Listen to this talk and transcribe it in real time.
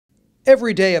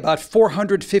Every day, about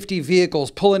 450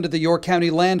 vehicles pull into the York County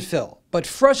landfill, but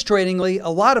frustratingly, a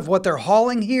lot of what they're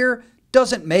hauling here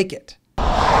doesn't make it.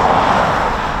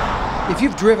 If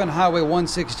you've driven Highway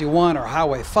 161 or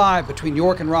Highway 5 between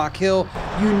York and Rock Hill,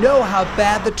 you know how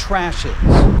bad the trash is.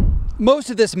 Most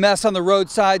of this mess on the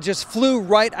roadside just flew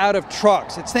right out of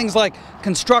trucks. It's things like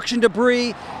construction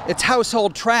debris, it's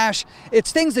household trash,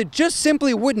 it's things that just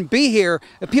simply wouldn't be here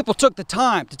if people took the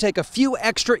time to take a few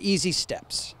extra easy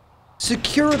steps.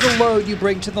 Secure the load you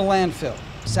bring to the landfill.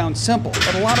 Sounds simple,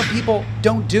 but a lot of people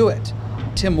don't do it.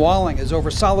 Tim Walling is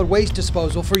over solid waste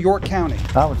disposal for York County.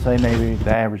 I would say maybe the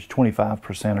average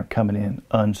 25% are coming in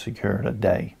unsecured a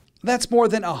day. That's more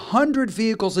than 100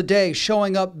 vehicles a day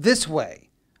showing up this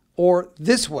way or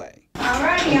this way.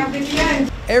 Alrighty, I'm good to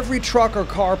go. Every truck or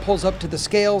car pulls up to the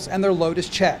scales and their load is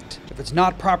checked. If it's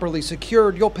not properly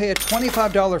secured, you'll pay a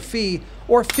 $25 fee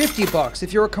or $50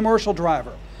 if you're a commercial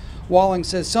driver. Walling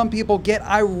says some people get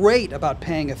irate about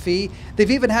paying a fee. They've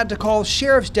even had to call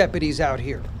sheriff's deputies out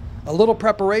here. A little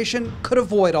preparation could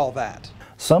avoid all that.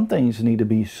 Some things need to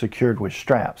be secured with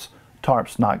straps.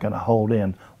 Tarp's not going to hold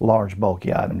in large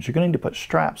bulky items. You're going to need to put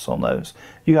straps on those.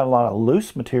 You got a lot of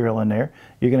loose material in there.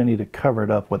 You're going to need to cover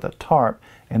it up with a tarp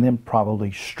and then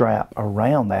probably strap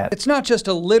around that. It's not just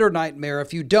a litter nightmare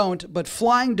if you don't, but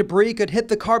flying debris could hit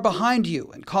the car behind you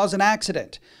and cause an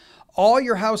accident. All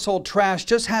your household trash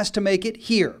just has to make it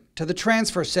here to the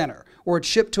transfer center, or it's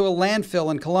shipped to a landfill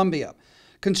in Columbia.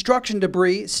 Construction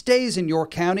debris stays in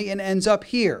York County and ends up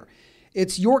here.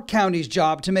 It's York County's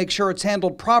job to make sure it's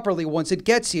handled properly once it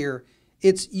gets here.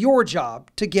 It's your job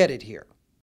to get it here.